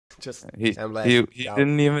Just He sandblast. he Go.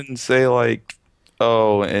 didn't even say like,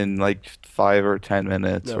 oh, in like 5 or 10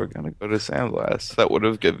 minutes we're No. gonna go to Sandblast. That would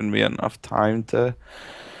have given me enough time to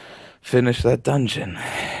finish that dungeon.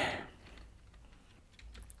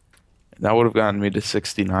 That would have gotten me to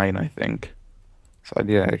 69, I think. So I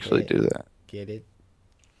need to actually Heh. do that. Get it?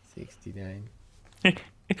 69.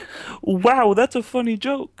 Wow, that's a funny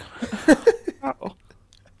joke. Wow.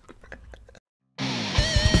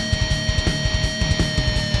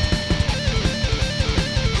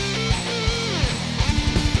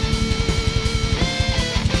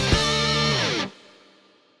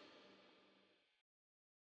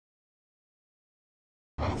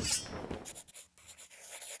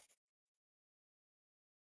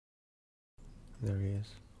 There he is.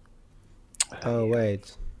 Oh,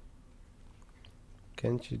 wait.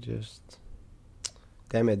 Can't you just...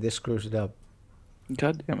 Damn it, this screws it up.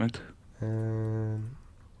 God damn it. Um,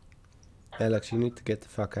 Alex, you need to get the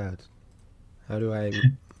fuck out. How do I...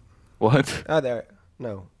 What? Oh, there.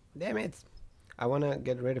 No. Damn it. I want to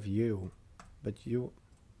get rid of you. But you...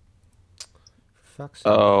 For fuck's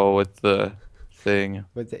sake. Oh, with the thing.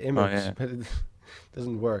 With the Oh image. yeah. But it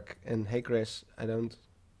doesn't work. And hey, Chris, I don't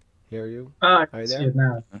hear you. Ah, I Are can you see there? it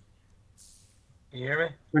now. You hear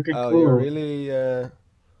me? Looking Oh, you're cool. really...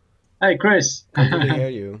 Hey, Chris. Can't really hear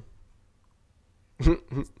you.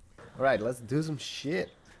 Alright, let's do some shit.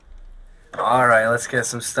 Alright, let's get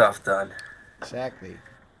some stuff done. Exactly.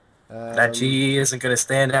 That GE isn't gonna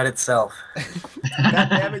stand out itself. God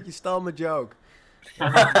damn it, you stole my joke.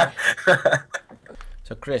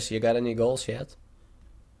 So, Chris, you got any goals yet?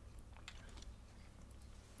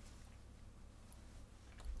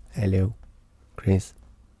 Hello, Chris.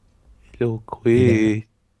 Hello, Quiz.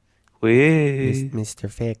 Quiz. Mr.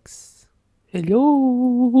 Fix.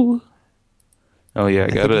 Hello. Oh yeah, I I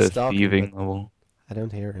got think a he's talking, thieving but- level. I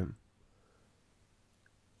don't hear him.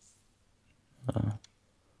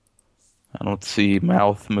 I don't see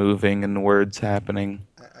mouth moving and words happening.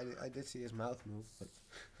 I did see his mouth move, but...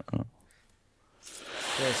 Oh.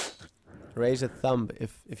 Chris, raise a thumb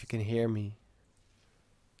if you can hear me.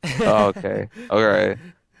 Oh, okay. All right.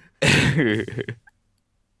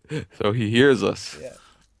 So he hears us. Yeah.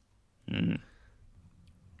 Hmm.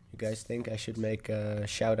 You guys think I should make a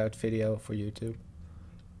shout out video for YouTube?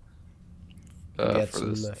 Get For some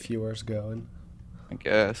this, viewers going. I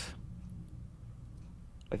guess.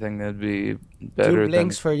 I think that'd be better Two than.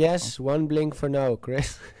 blinks for yes, one blink for no,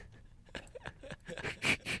 Chris.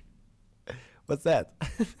 What's that?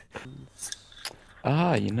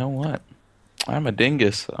 Ah, you know what? I'm a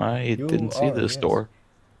dingus. I You didn't see are, this yes. door.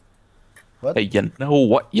 What? Hey, you know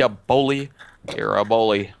what, you bully? You're a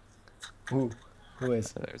bully. Who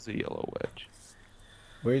is? There's a yellow wedge.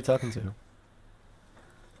 Where are you talking to?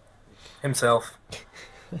 Himself.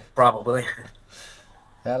 Probably.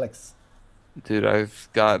 Alex. Dude, I've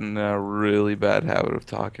gotten a really bad habit of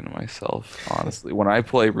talking to myself, honestly. When I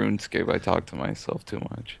play RuneScape, I talk to myself too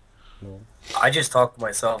much. No. I just talk to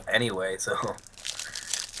myself anyway, so.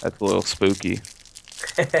 That's a little spooky.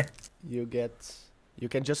 You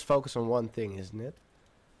can just focus on one thing, isn't it?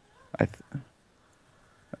 I th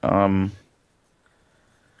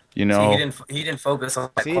you See, know, he didn't focus on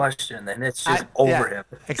my See? question, and it's just over him.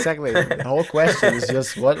 Exactly. The whole question is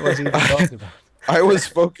just what was he even talking about? I was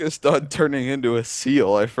focused on turning into a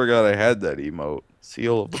seal. I forgot I had that emote.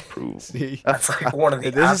 Seal of approval. See, That's like one of the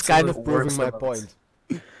this is kind absolute of proving worst my emotes.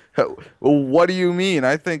 point. Well, what do you mean?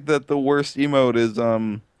 I think that the worst emote is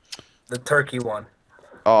The turkey one.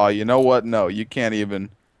 oh, you know what? No, you can't even.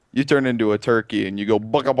 You turn into a turkey and you go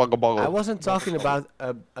bugga bugga I bugga. wasn't talking about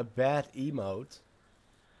a bad emote.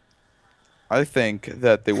 I think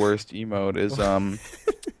that the worst emote is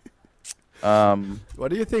What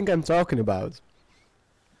do you think I'm talking about?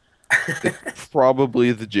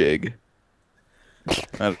 probably the jig.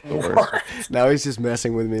 That's the worst. What? Now he's just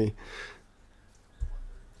messing with me.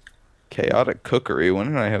 Chaotic cookery. When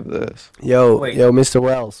did I have this? Yo, Wait. Mr.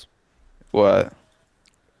 Wells. What?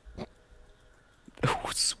 Oh,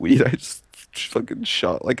 sweet. I just fucking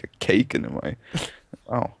shot like a cake into my.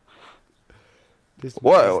 Oh.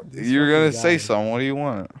 What? this You're gonna fucking say guy. something. What do you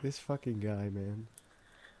want? This fucking guy, man.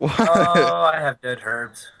 What? Oh, I have dead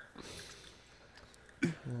herbs.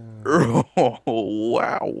 Oh,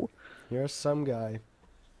 wow. You're some guy.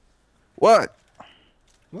 What?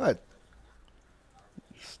 What?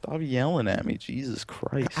 Stop yelling at me. Jesus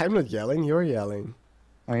Christ. I'm not yelling, you're yelling.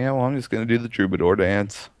 Oh, yeah, well, I'm just gonna do the troubadour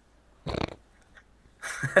dance.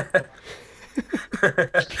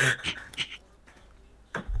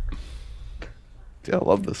 Dude, I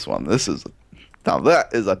love this one. Now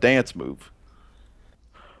that is a dance move.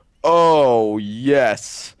 Oh,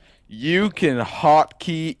 yes. You can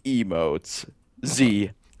hotkey emotes.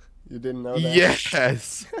 Z. You didn't know that?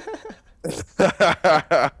 Yes.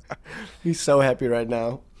 He's so happy right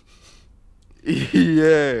now.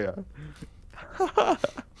 Yeah. My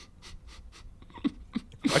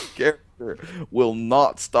character will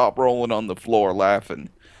not stop rolling on the floor laughing.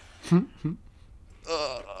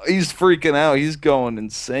 He's freaking out. He's going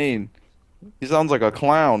insane. He sounds like a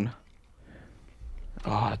clown.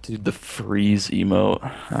 Oh, dude, the freeze emote.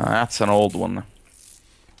 That's an old one.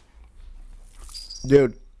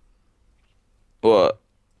 Dude, What?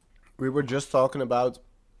 we were just talking about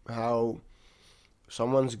how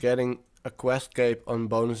someone's getting a quest cape on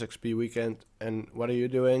bonus XP weekend, and what are you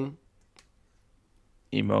doing?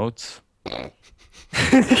 Emotes.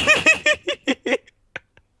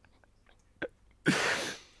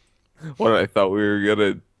 What, I thought we were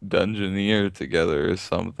gonna dungeoneer together or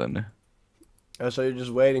something. Oh, so you're just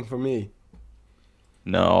waiting for me?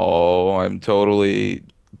 No, I'm totally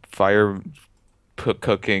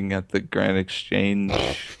cooking at the Grand Exchange.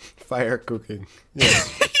 Fire cooking. Yeah.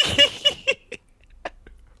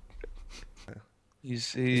 You His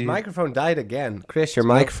see, microphone died again. Chris, your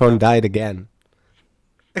microphone died again.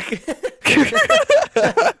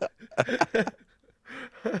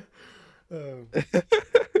 Oh.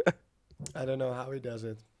 I don't know how he does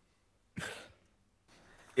it.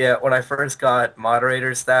 Yeah, when I first got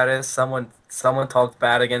moderator status, someone talked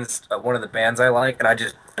bad against one of the bands I like, and I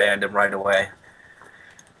just banned him right away.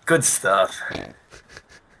 Good stuff.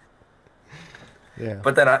 Yeah.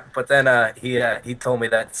 But then he told me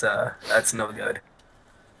that's no good.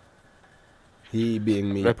 He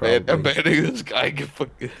being me, I'm probably. banning this guy.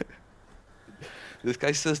 This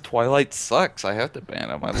guy says Twilight sucks. I have to ban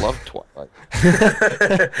him. I love Twilight.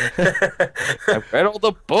 I've read all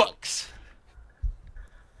the books.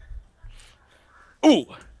 Ooh.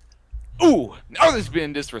 Ooh. Now this is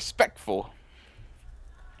being disrespectful.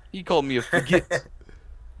 He called me a forget.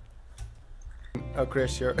 Oh,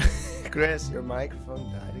 Chris, your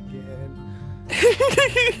microphone died again.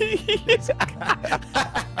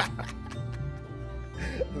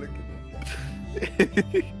 Look at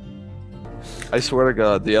that. I swear to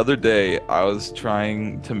God, the other day I was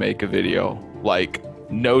trying to make a video. Like,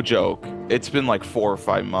 no joke. It's been like 4 or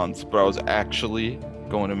 5 months, but I was actually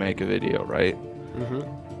going to make a video, right? Mm-hmm.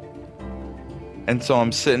 And so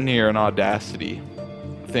I'm sitting here in Audacity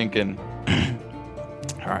thinking,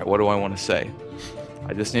 all right, what do I want to say?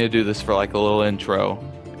 I just need to do this for like a little intro,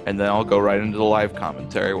 and then I'll go right into the live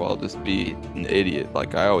commentary while I'll just be an idiot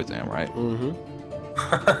like I always am, right? Mm-hmm.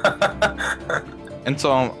 And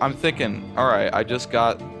so I'm thinking, all right, I just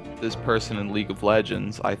got this person in League of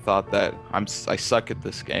Legends. I thought that I suck at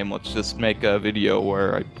this game. Let's just make a video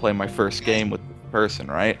where I play my first game with the person,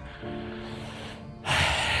 right?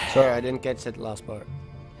 Sorry, I didn't catch that last part.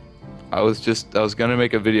 I was gonna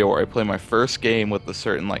make a video where I play my first game with a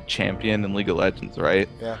certain like champion in League of Legends, right?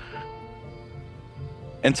 Yeah.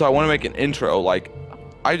 And so I want to make an intro, like,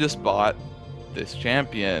 I just bought this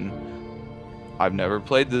champion. I've never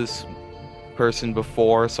played this person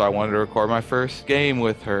before, so I wanted to record my first game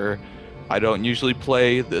with her. I don't usually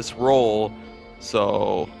play this role,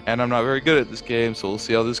 and I'm not very good at this game, so we'll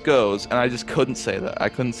see how this goes. And I just couldn't say that. I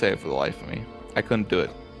couldn't say it for the life of me. I couldn't do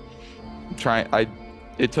it.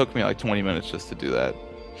 It took me like 20 minutes just to do that.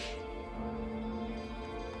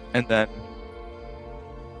 And then,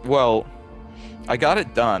 well, I got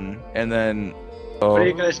it done, and then... What are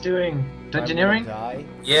you guys doing? Dungeoneering? Die.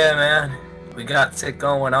 Yeah, man, we got it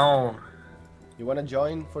going on. You want to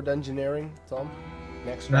join for dungeoneering, Tom?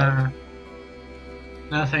 Next Nah. round?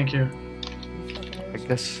 No, thank you. I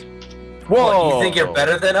guess... What, you think you're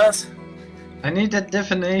better than us? I need that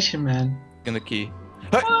definition, man. In the key.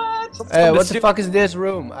 What? Hey, what the fuck is this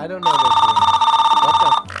room? I don't know this room. What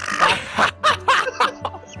the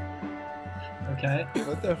Okay.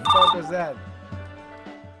 What the fuck is that?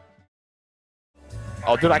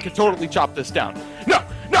 Oh, dude, I can totally chop this down. No!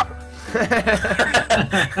 No!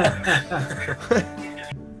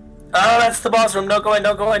 Oh, that's the boss room. Don't go in,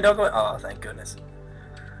 don't go in, don't go in. Oh, thank goodness.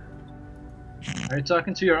 Are you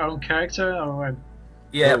talking to your own character or what?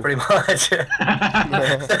 Yeah, Oh. pretty much.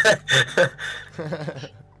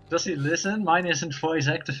 Does he listen? Mine isn't voice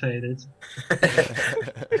activated.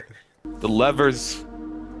 The levers.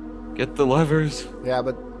 Get the levers. Yeah,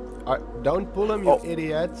 but don't pull them, you Oh.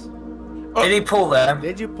 idiot. Did he pull them?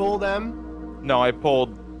 Did you pull them? No, I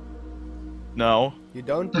pulled... No. You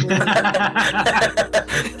don't pull them.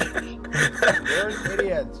 You're an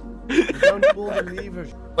idiot. You don't pull the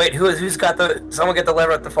levers. Wait, who's got the? Someone get the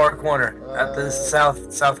lever at the far corner, at the Uh,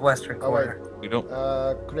 southwestern oh, wait. corner. We don't...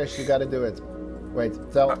 Chris, you gotta do it. Wait,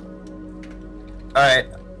 tell. All right,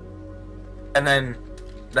 and then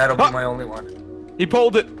that'll be my only one. He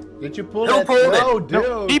pulled it. Did you pull Who it? pulled No, it? dude.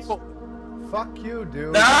 No, he pulled. Fuck you,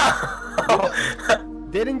 dude. No!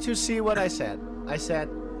 Didn't you see what I said? I said,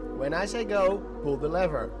 when I say go, pull the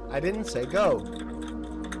lever. I didn't say go.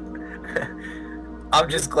 I'm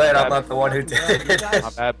just glad I'm not the one who did it.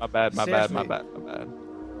 My bad.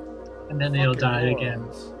 And then they'll Fucking die again.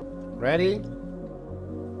 morons. Ready?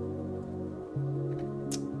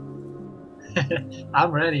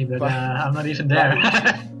 I'm ready, but I'm not even there.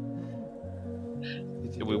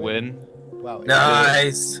 Did Did we win? Wow.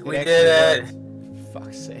 Nice, it we actually did it. worked.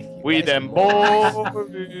 Fuck's sake. you We guys them morons.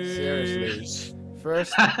 boys. Seriously.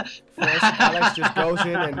 First Alex just goes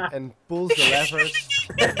in and pulls the levers.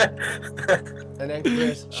 And then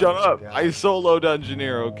Chris. Shut oh up. my God. I soloed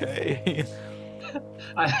engineer, okay?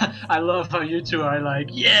 I love how you two are like,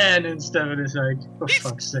 yeah, and then Stefan is like, for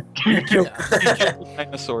fuck's sake. He killed the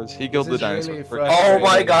dinosaurs. He killed the This is really dinosaurs. Oh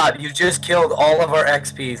my god, you just killed all of our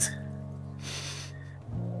XPs.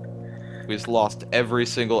 We just lost every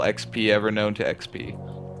single XP ever known to XP.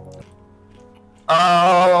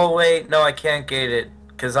 Oh wait, no, I can't gate it.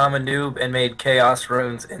 Because I'm a noob and made Chaos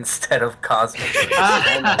Runes instead of Cosmic Runes.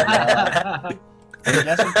 He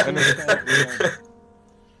doesn't understand either.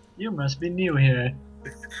 You must be new here.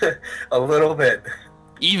 A little bit.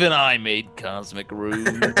 Even I made cosmic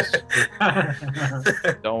runes.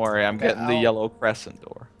 Don't worry, I'm getting the I'll- yellow crescent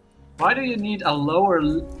door. Why do you need a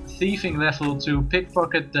lower thieving level to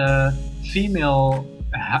pickpocket the female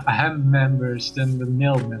ham members than the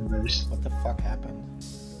male members? What the fuck happened?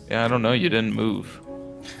 Yeah, I don't know. You didn't move.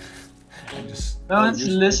 I just. No one's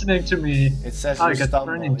listening to me. It says I you got stumbled.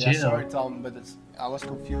 thrown in Yeah, jail. sorry, Tom, but I was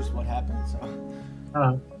confused what happened. So.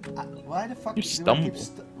 Oh. Why the fuck You do I stumbled.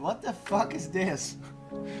 keep what the fuck is this?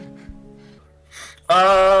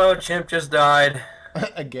 Oh, Chimp just died.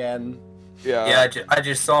 Again. Yeah, I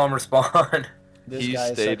just saw him respawn. This He guy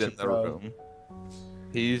is stayed such in a the pro. room.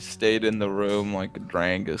 He stayed in the room like a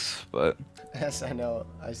Drangus, but Yes, I know.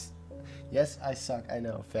 Yes, I suck. I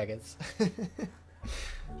know, faggots.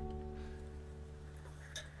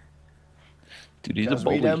 dude, he's a Cause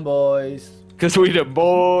we them bully. boys. Cause we the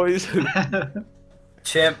boys.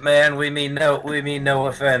 Chimp, man, we mean no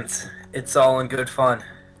offense. It's all in good fun.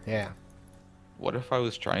 Yeah. What if I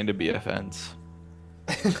was trying to be a fence?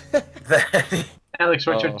 Alex,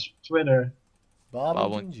 what's your Oh. Twitter? Boblington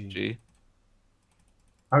Boblington G. G.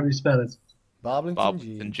 How do you spell it? Boblington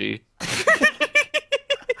Boblington G. G.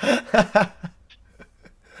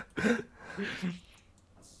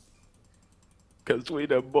 Cause we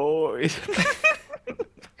the boys.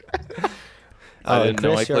 I Oh, didn't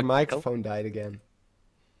know I Chris, your clicked- microphone died again.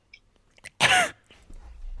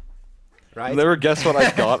 Right? Never guess what I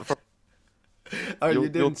got from. Oh, you You'll-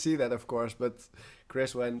 didn't see that, of course, but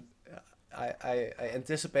Chris went. I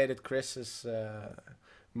anticipated Chris's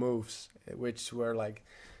moves, which were like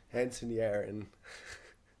hands in the air and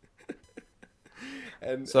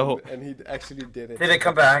and he actually did it. Did it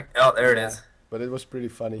come back? Oh, there it Yeah. is. But it was pretty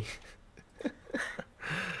funny.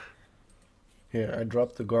 Here, I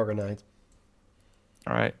dropped the Gorgonite.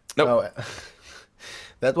 All right. Nope. Oh,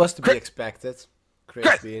 that was to be expected.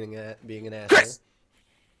 Chris being an asshole.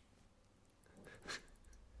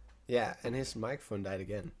 Yeah, and his microphone died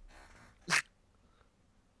again.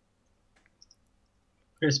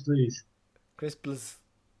 Chris, please. Chris, please.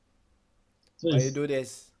 Why you Please. do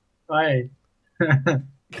this? Why? All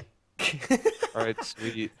right.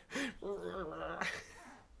 Sweet.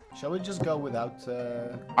 Shall we just go without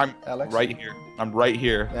I'm Alex? right here. I'm right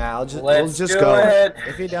here. Yeah, we'll Let's just do go. it.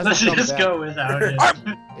 If he doesn't Let's come just back, go without it.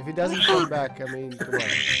 if he doesn't come back, I mean, come on.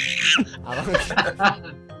 I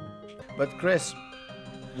don't- But Chris,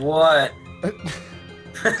 What?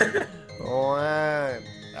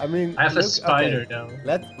 I mean, I have a look- spider okay, though.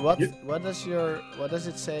 what does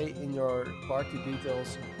it say in your party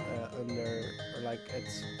details under like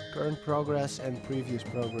its current progress and previous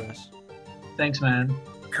progress? Thanks, man.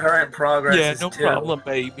 Current progress Yeah, is no 2. problem,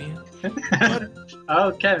 baby.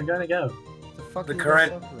 Okay, I'm gonna go. The fuck The are you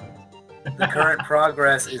current- guys talking about? The current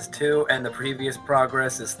progress is 2, and the previous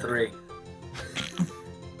progress is 3. And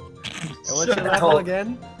what's your I level told-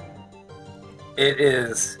 again? It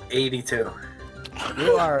is 82.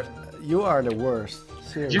 You are the worst.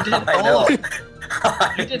 Seriously. You did I know. all.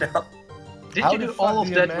 I You did- know. Did How you the do fuck all do of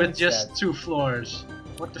you that with manage just that? 2 floors?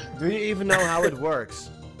 What the? Do you even know how it works?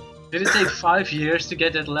 Did it take 5 years to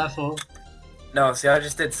get that level? No, see, I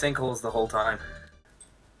just did sinkholes the whole time.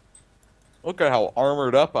 Look at how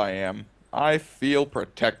armored up I am. I feel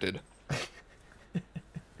protected.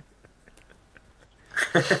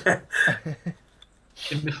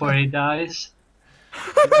 Before he dies.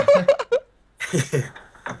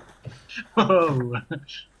 Whoa.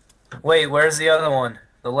 Wait, where's the other one?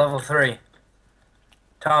 The level 3.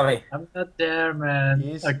 Tommy. I'm not there, man.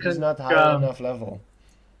 He's I couldn't not high come. enough level.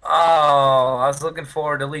 Oh, I was looking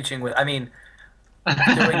forward to leeching with. I mean,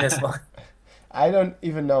 doing this one. I don't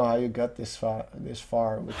even know how you got this far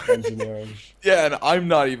with engineering. Yeah, and I'm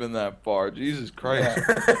not even that far. Jesus Christ.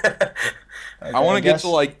 Yeah. I want to get guess- to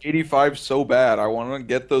like 85 so bad. I want to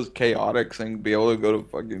get those chaotics and be able to go to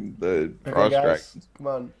fucking the Okay, cross guys, dragons. come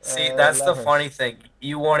on. See, that's the levers. funny thing.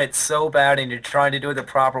 You want it so bad, and you're trying to do it the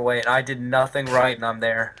proper way, and I did nothing right, and I'm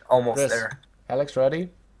there, almost Chris. there. Alex, ready?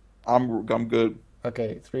 I'm good.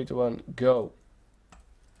 Okay, 3, 2, 1, go.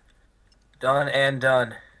 Done and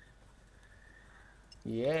done.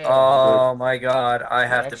 Yeah. Oh my God, I You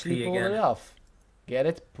have to actually pee pulled again. it off. Get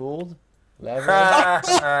it? Pulled?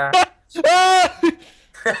 Lever?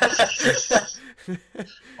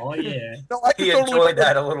 Oh yeah. No, I He can totally enjoyed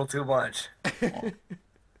that a little too much.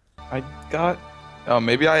 I got. Oh,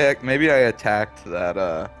 maybe I attacked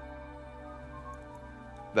that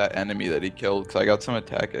that enemy that he killed because I got some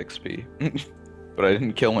attack XP, but I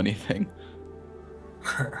didn't kill anything.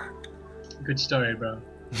 Good story, bro.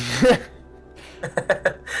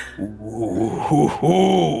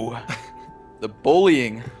 Ooh. The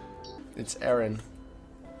bullying. It's Aaron.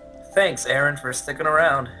 Thanks, Aaron, for sticking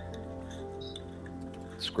around.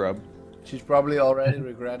 Scrub. She's probably already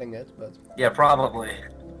regretting it, but Yeah, probably.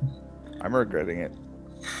 I'm regretting it.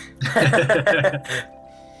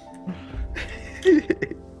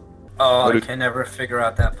 Oh, What I is- can never figure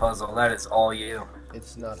out that puzzle. That is all you.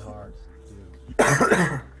 it's not hard.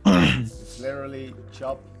 to do. It's literally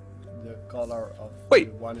chop the color of Wait.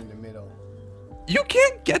 the one in the middle. You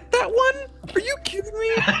can't get that one? Are you kidding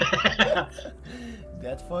me?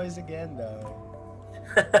 That voice again, though.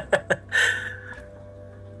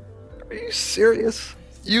 Are you serious?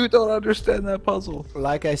 You don't understand that puzzle.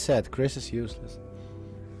 Like I said, Chris is useless.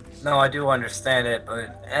 No, I do understand it,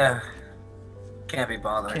 but can't be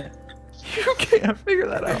bothered. You can't figure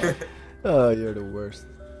that out. Oh, you're the worst.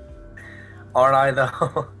 Aren't I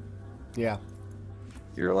though? Yeah.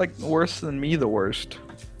 You're like worse than me, the worst.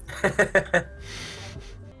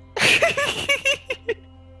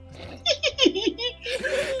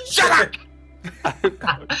 Shut up!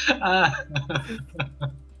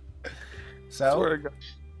 So, Swear to God.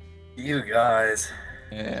 You guys.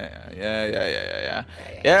 Yeah.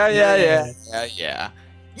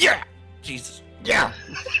 Yeah! Jesus. Yeah!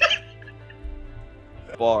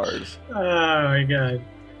 Bars. Oh my god.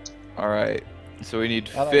 Alright. So we need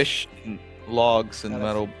Alex. fish and logs and Alex.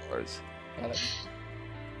 metal bars. Alex.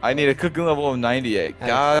 I need a cooking level of 98. Alex.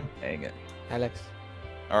 God dang it. Alex.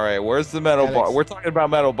 Alright, where's the metal Alex. bar? We're talking about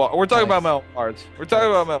metal bar. We're talking about Alex. metal bars. We're talking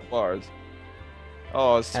Alex. about metal bars.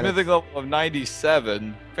 Oh, smithing level of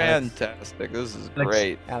 97. Fantastic. This is Alex.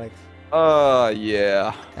 great. Alex.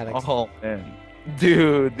 Yeah. Alex. Oh man.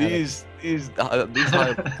 Dude, these I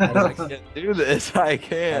can't do this. I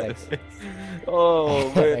can't. Alex. Oh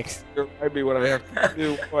man. Alex. Remind me what I have to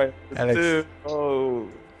do. What I have to Alex. do. Oh,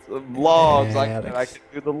 some logs. I Alex. can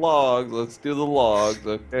do the logs. Let's do the logs.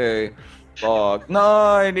 Okay. Log. No,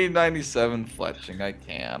 I need 97 fletching. I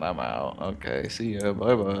can't. I'm out. Okay. See ya.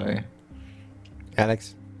 Bye bye.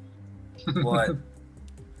 Alex. What?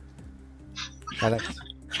 Alex.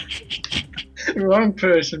 Wrong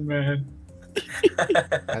person, man.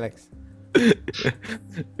 Alex.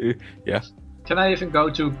 Yeah. Can I even go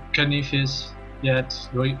to Canifis yet?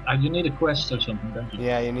 You need a quest or something, don't you?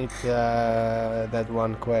 Yeah, you need that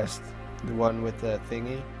one quest. The one with the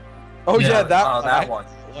thingy. Oh Yeah. yeah, that Oh, that one.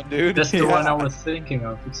 one, dude. That's the Yeah. one I was thinking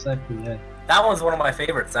of, exactly, yeah. That one's one of my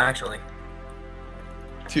favorites, actually.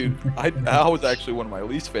 Dude, that was actually one of my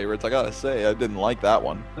least favorites. I gotta say, I didn't like that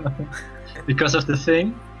one. Because of the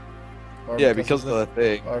thing? Or Yeah, because of the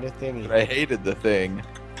thing. Or the thingy. I hated the thing.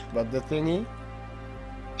 But the thingy?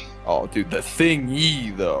 Oh, dude, the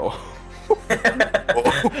thingy though.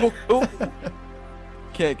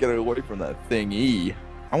 Can't get away from that thingy.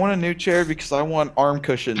 I want a new chair because I want arm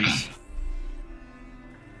cushions.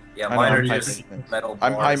 Yeah, I know, mine are I'm high just maintenance. metal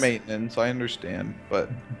I'm high bars. maintenance, I understand, but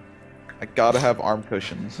I gotta have arm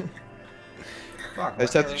cushions. I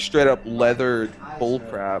just have to straight up leather bull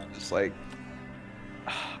crap. Just like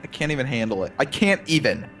I can't even handle it. I can't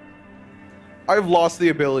even. I've lost the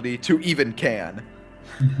ability to even can.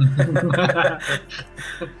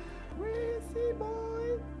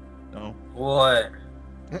 No, What?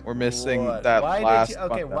 we're missing What? that Why last. did you,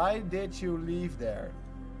 okay, button. why did you leave there?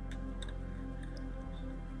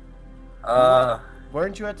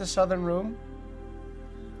 Weren't you at the southern room?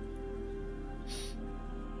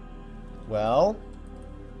 Well,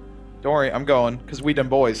 Don't worry, I'm going because we done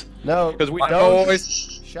boys. no. Because we don't. done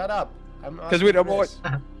boys. Shut up. I'm Because we asking don't Chris.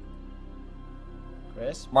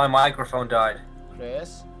 Chris? My microphone died.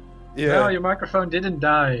 Chris? No, your microphone didn't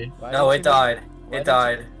die. Why No, did it you died. why It did you-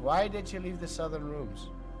 died. Why did you leave the southern rooms?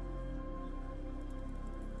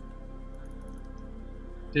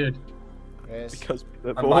 Dude. Chris? Because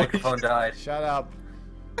the My boys. microphone died. Shut up.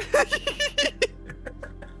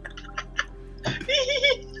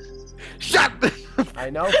 Shut. I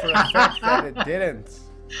know for a fact that it didn't.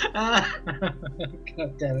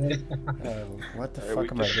 God damn it. What the Alright, fuck we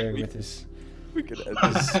am I can- doing we- with this We could end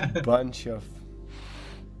this this. bunch of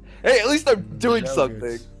Hey, at least I'm doing no something.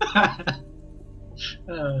 goods?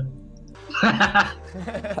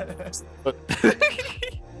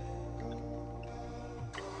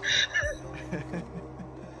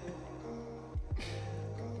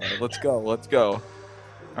 Alright, let's go. Let's go.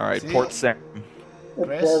 All right, See? Port Sam.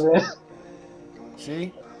 Chris?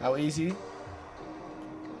 See how easy?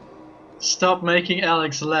 Stop making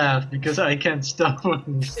Alex laugh because I can't stop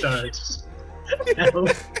when he starts. No.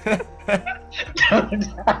 Don't.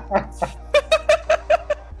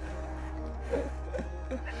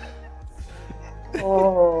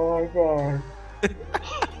 Oh my god.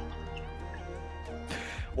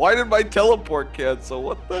 Why did my teleport cancel?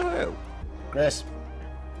 What the hell? Chris.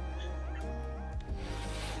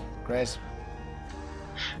 Chris.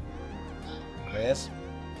 Chris.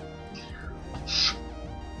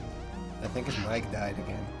 I think his mic died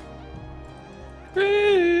again.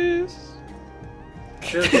 Chris.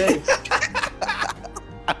 Bill Gates.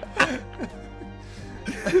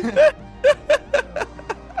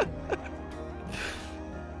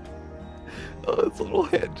 Oh, it's little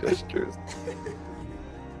hand gestures.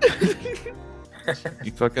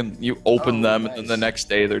 You open Oh, them and then nice. the next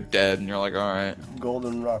day they're dead and you're like, all right,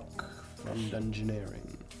 Golden Rock from Dungeoneering.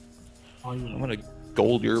 I'm gonna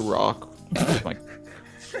gold your rock. Like,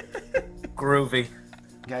 Groovy.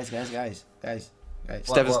 Guys. What,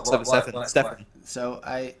 Stefan. So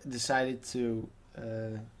I decided to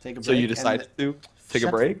take a break. So you and- decided to take a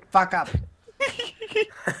Shut break? the fuck up.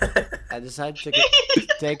 I decided to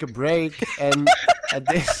take a break and at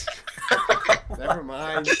this. Never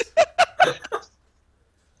mind.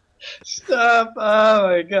 Stop! Oh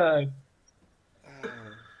my god.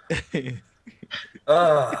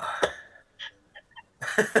 Ugh.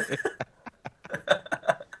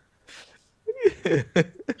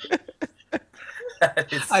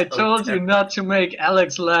 That is I so told you not to make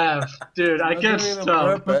Alex laugh. Dude, I I'm can't doing it on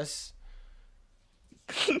stop. purpose.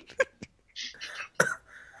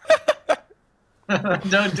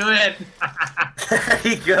 Don't do it. There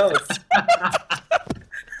he goes.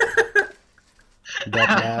 That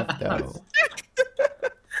laugh though.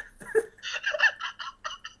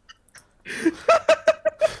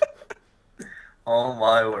 Oh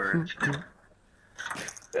my word.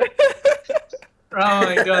 Oh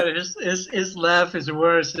my god, his laugh is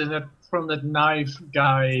worse than that from that knife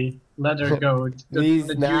guy, leather goat. These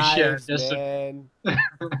that knives, you shared man. yesterday.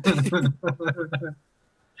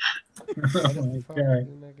 Oh my Fuck, god.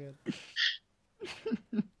 didn't I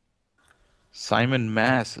get- Simon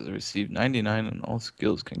Mass has received 99 on all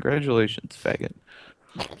skills. Congratulations, faggot.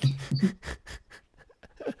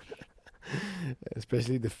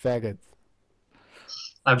 Especially the faggot.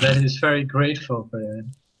 I bet he's very grateful for that.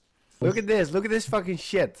 Look at this. Look at this fucking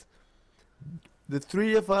shit. The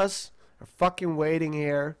three of us are fucking waiting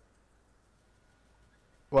here.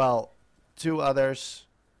 Well, two others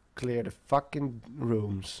clear the fucking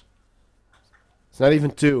rooms. It's not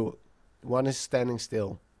even two. One is standing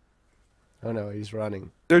still. Oh no, he's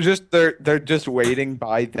running. They're just waiting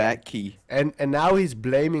by that key. And now he's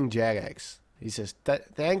blaming Jagex. He says,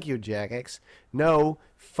 "Thank you, Jagex. No,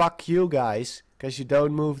 fuck you guys, because you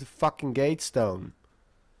don't move the fucking gate stone."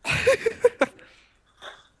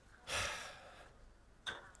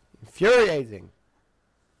 Infuriating.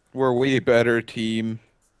 We're way better team.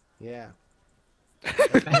 Yeah.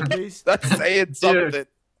 At least, That's saying something.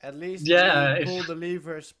 at least Yeah, you if- pull the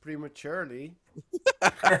levers prematurely.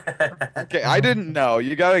 Okay, I didn't know.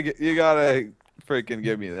 You gotta freaking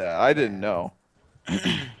give me that. I didn't know.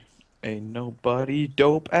 Ain't nobody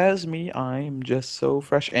dope as me. I'm just so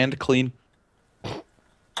fresh and clean.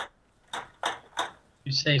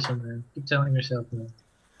 You say so, man. Keep telling yourself that.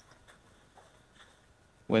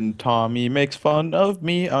 When Tommy makes fun of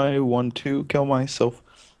me, I want to kill myself.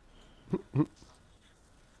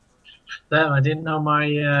 Damn, I didn't know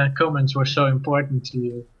my comments were so important to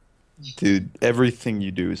you. Dude, everything you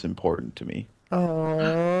do is important to me.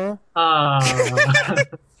 Aww. Ah.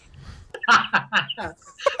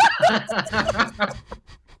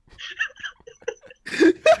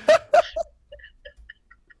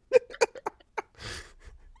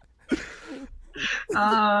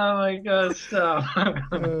 Oh my god.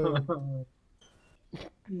 I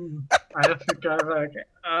have to go back.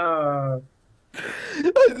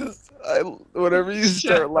 Whenever you Shut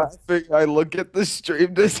start up. laughing, I look at the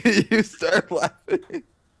stream to see you start laughing.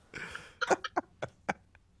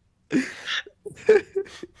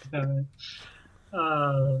 Damn it.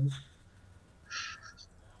 Uh,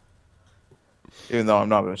 Even though I'm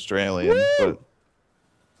not Australian, but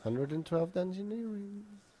 112 engineering.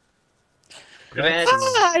 Great.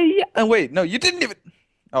 yeah. And wait, no, you didn't even.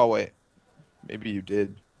 Oh wait, maybe you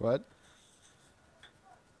did. What?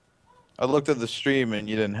 I looked at the stream and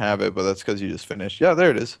you didn't have it, but that's because you just finished. Yeah,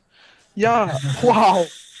 there it is. Yeah, wow,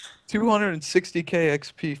 260k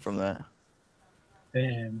XP from that.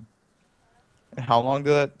 Damn. And how long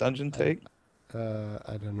did that dungeon take?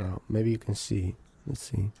 I don't know. Maybe you can see. Let's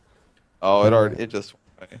see. Oh, it just.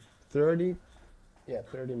 30? Yeah,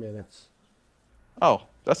 30 minutes. Oh,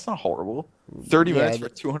 that's not horrible. 30 minutes for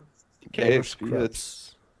 200k They were XP. That's,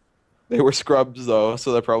 scrubs. they were scrubs though,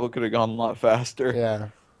 so that probably could have gone a lot faster. Yeah.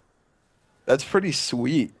 That's pretty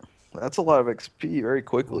sweet. That's a lot of XP very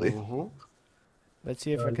quickly. Let's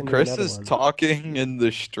see if I can do Chris another is one. talking in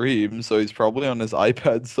the stream, so he's probably on his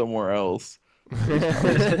iPad somewhere else.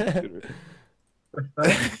 Okay.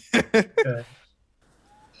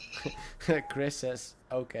 Chris says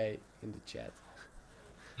okay in the chat.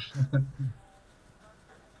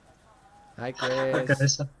 Hi,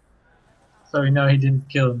 Chris. Okay, so we know he didn't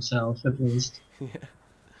kill himself at least. Yeah.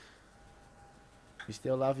 We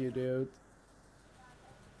still love you, dude.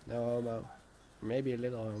 No homo. Maybe a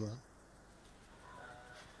little homo.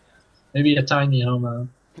 Maybe a tiny homo.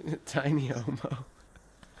 Tiny homo.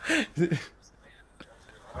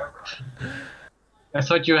 I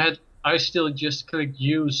thought you had. I still just clicked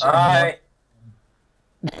use. Alright.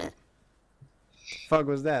 Fuck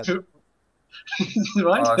was that?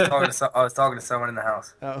 What? I was talking to someone in the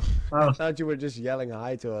house. Oh, Oh. I thought you were just yelling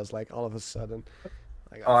hi to us like all of a sudden.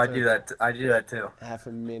 Like Oh, I after do that. I do that too. half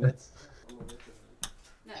a minute.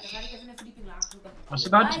 I was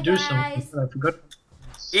about to do something, but I forgot.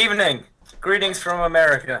 Evening. Greetings from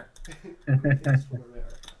America.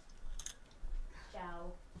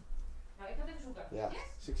 Yeah.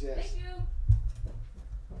 Success.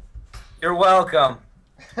 You're welcome.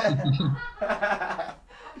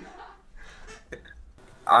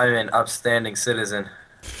 I'm an upstanding citizen.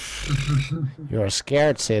 You're a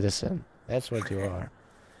scared citizen. That's what you are.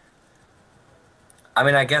 I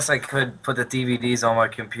mean, I guess I could put the DVDs on my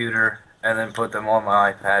computer and then put them on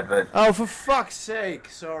my iPad, but Oh, for fuck's sake!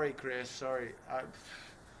 Sorry, Chris. Sorry.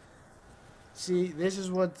 See, this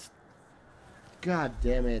is what. God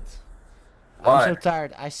damn it! I'm so What?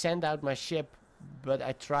 tired. I sent out my ship, but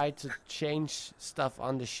I tried to change stuff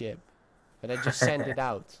on the ship, but I just sent it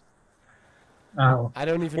out. Oh. I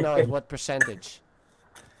don't even know at what percentage.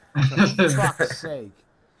 For fuck's sake!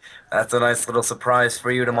 that's a nice little surprise for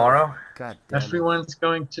you tomorrow. God damn it! Everyone's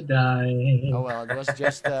going to die. Oh well, it was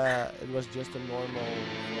just a normal.